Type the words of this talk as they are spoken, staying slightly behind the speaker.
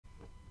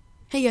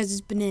Hey guys,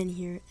 it's Banana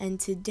here, and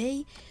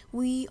today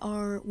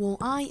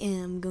I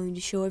am going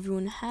to show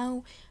everyone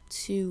how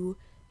to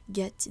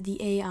get the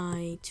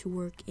AI to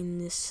work in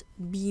this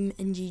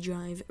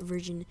BeamNG.Drive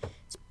version.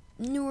 It's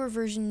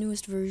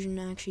newest version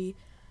actually,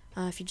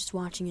 if you're just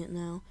watching it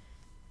now.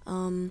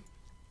 And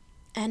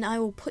I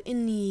will put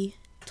in the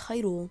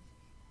title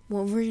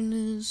what version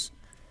it is,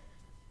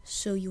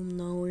 so you'll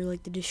know, or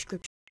like the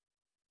description.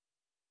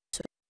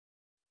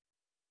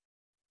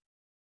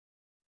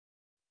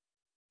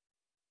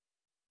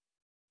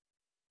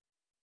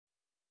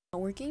 Not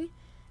working,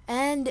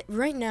 and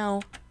right now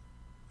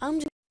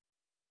I'm just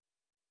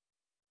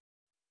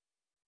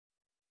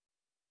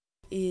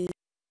is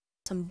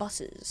some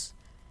buses,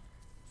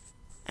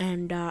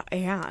 and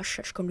yeah,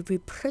 it's going to be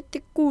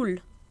pretty cool.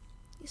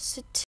 Yes,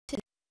 it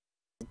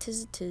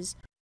is.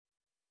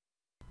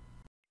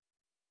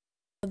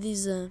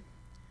 These oh,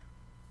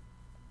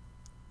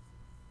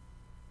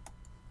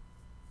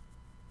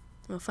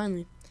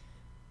 finally,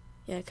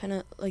 yeah, kind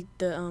of like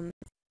the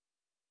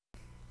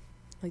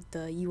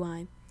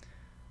UI.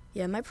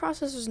 Yeah, my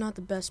processor's not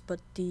the best, but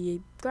the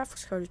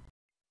graphics card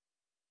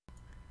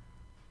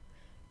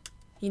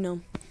is,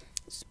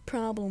 it's a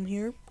problem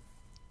here.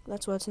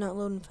 That's why it's not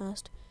loading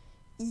fast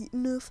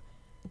enough.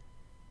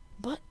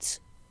 But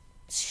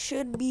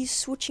should be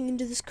switching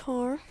into this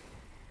car.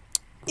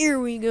 Here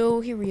we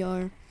go. Here we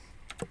are.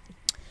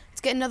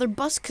 Let's get another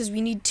bus because we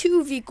need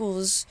two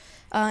vehicles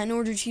in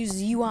order to use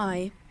the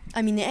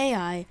the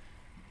AI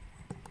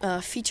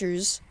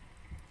features.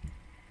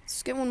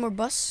 Let's get one more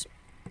bus.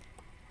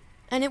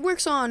 And it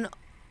works on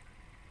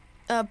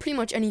pretty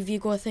much any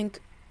vehicle, I think.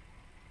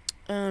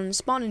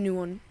 Spawn a new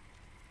one.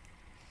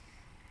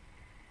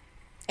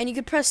 And you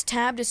could press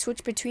tab to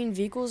switch between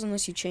vehicles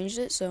unless you changed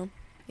it, so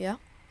yeah.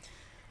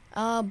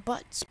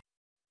 But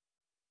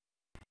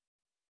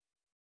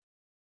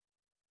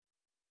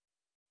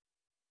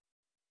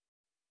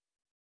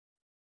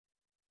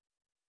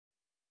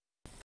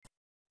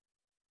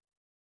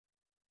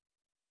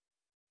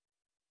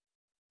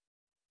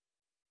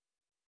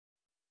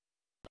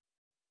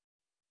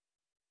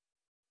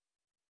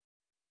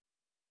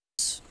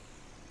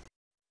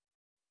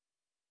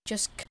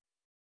just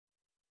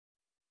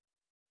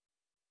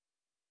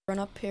run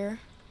up here.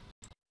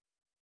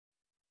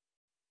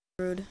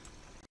 Road.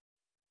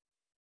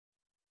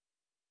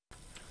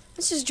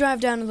 Let's just drive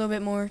down a little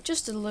bit more,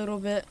 just a little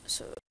bit.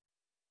 So,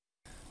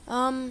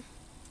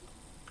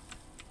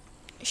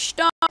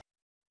 stop.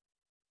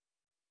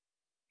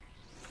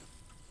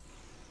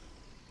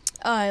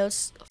 Alright,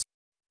 let's.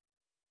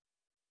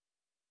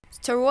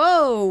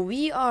 Whoa,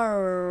 we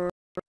are.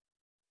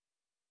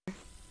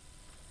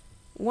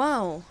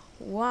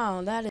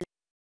 Wow, that is.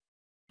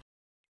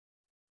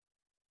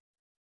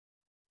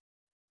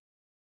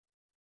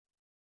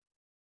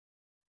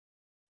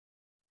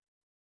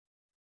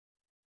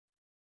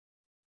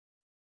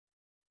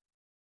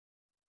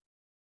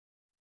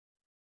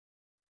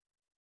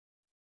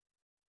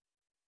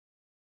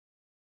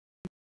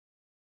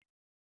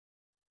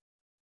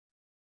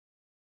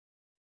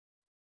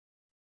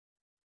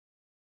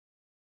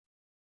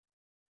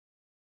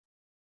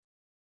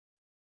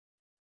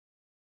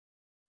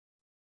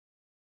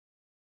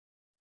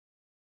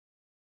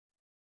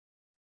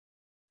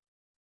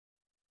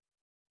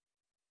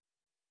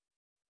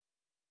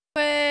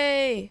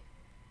 Way.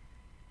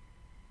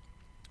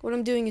 What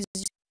I'm doing is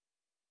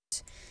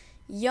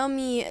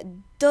yummy,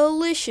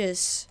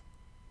 delicious.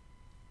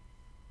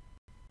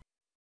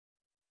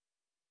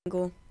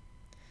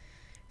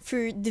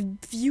 For the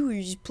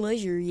viewers'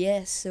 pleasure,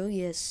 yes, oh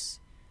yes.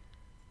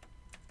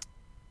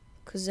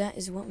 Because that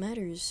is what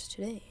matters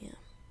today, yeah.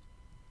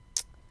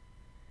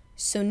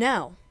 So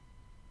now,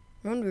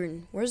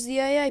 wondering, where's the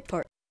AI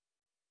part?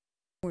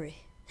 Don't worry.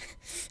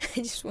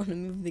 I just want to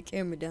move the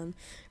camera down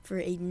for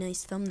a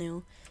nice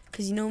thumbnail.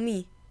 Because you know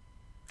me.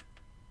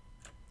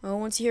 I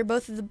want to hear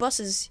both of the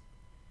buses.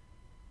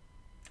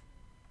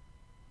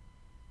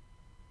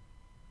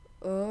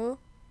 Oh.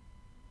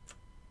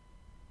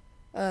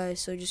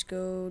 So just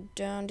go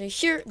down to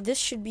here. This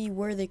should be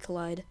where they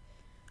collide.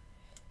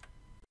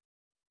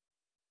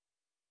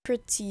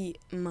 Pretty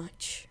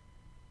much.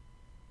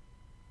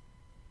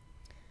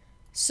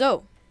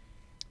 So,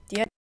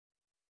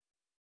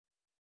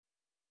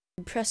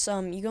 press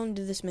you go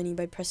into this menu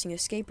by pressing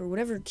escape or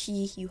whatever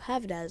key you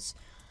have it as.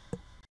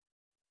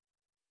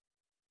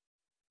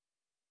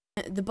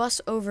 The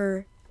bus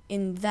over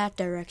in that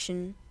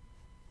direction.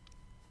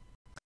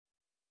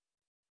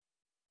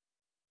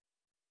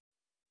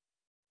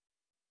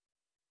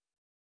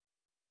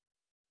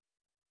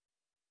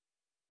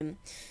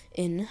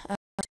 In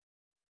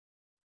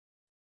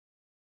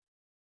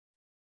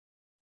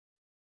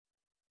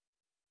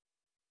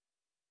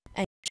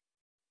and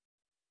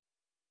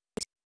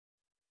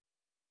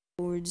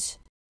towards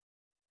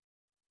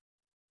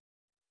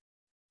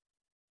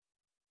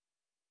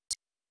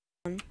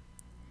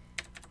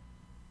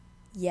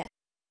yeah,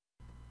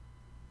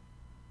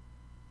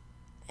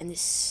 and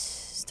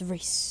this is the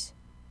race.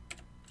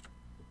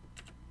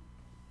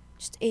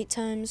 Just 8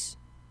 times.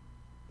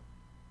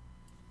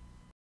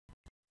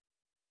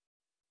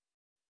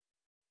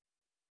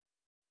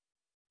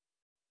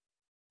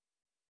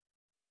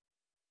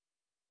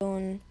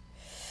 going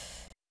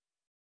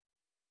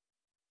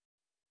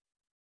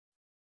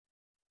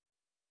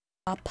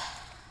up.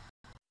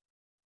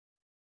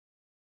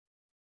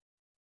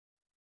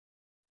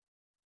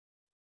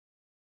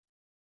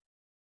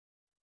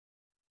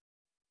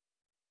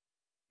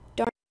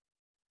 Darn.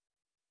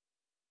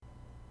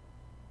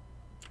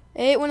 I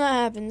hate when that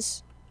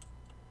happens.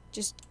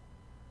 Just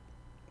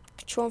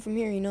control from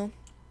here, you know.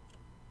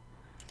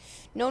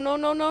 No, no,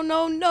 no, no,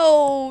 no,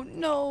 no,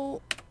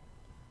 no.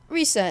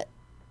 Reset.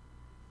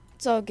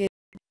 It's all good.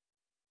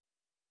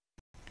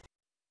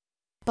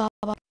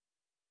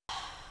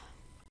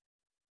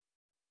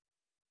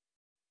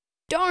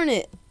 Darn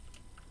it.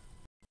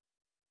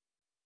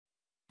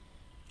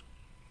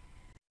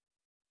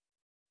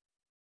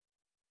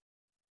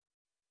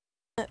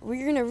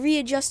 We're gonna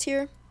readjust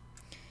here.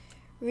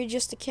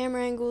 Readjust the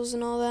camera angles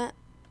and all that.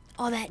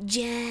 All that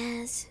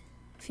jazz.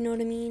 If you know what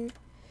I mean.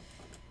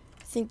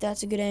 I think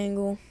that's a good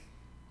angle.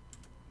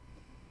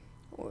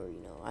 Or,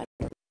 you know, I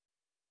don't know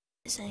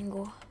this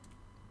angle.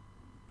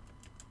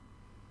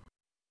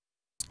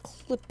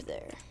 Clip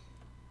there.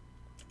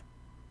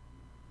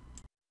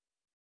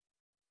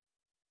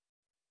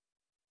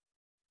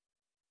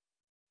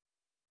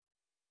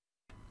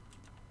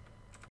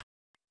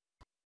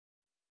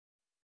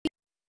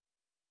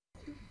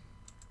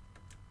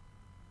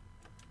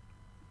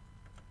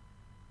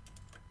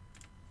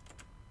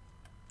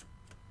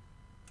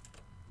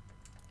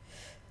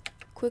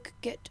 Quick,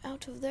 get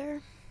out of there.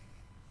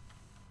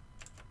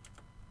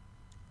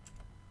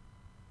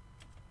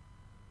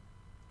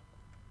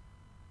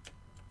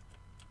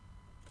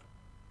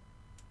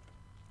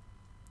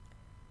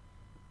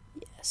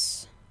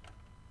 Yes.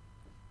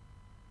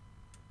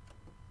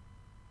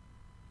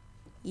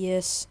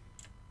 Yes.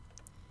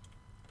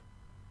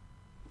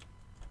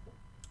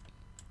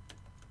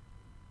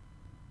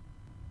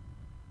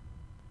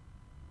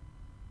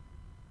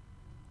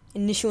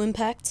 Initial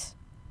impact.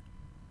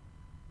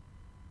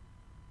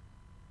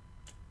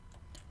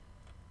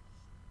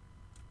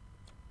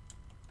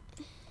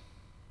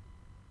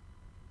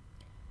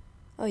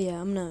 Oh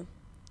yeah, I'm gonna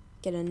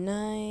get a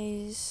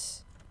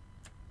nice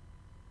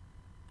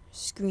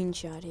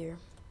screenshot here.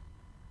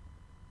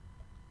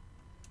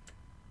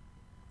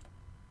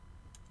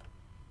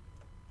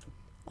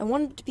 I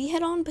wanted it to be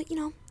head on, but you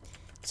know,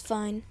 it's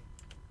fine.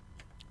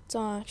 It's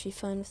all actually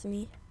fine with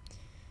me.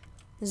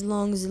 As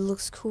long as it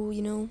looks cool,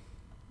 you know.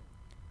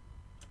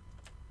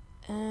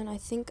 And I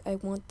think I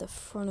want the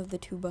front of the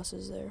two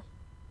buses there.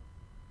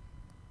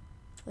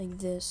 Like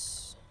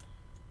this.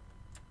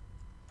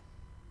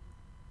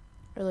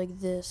 Or like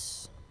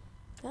this.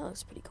 That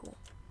looks pretty cool.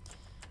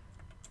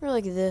 Or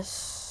like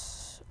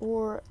this.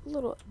 Or a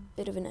little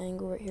bit of an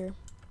angle right here.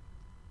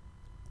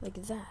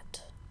 Like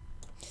that.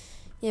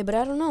 Yeah, but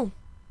I don't know.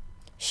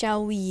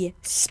 Shall we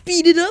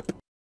speed it up?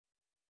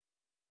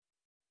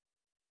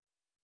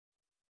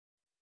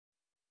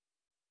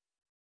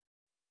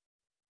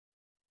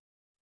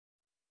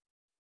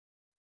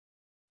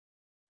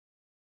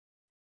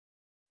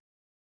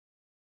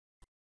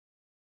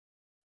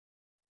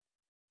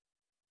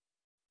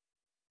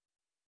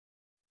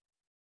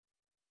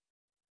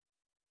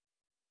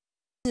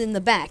 In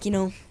the back, you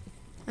know.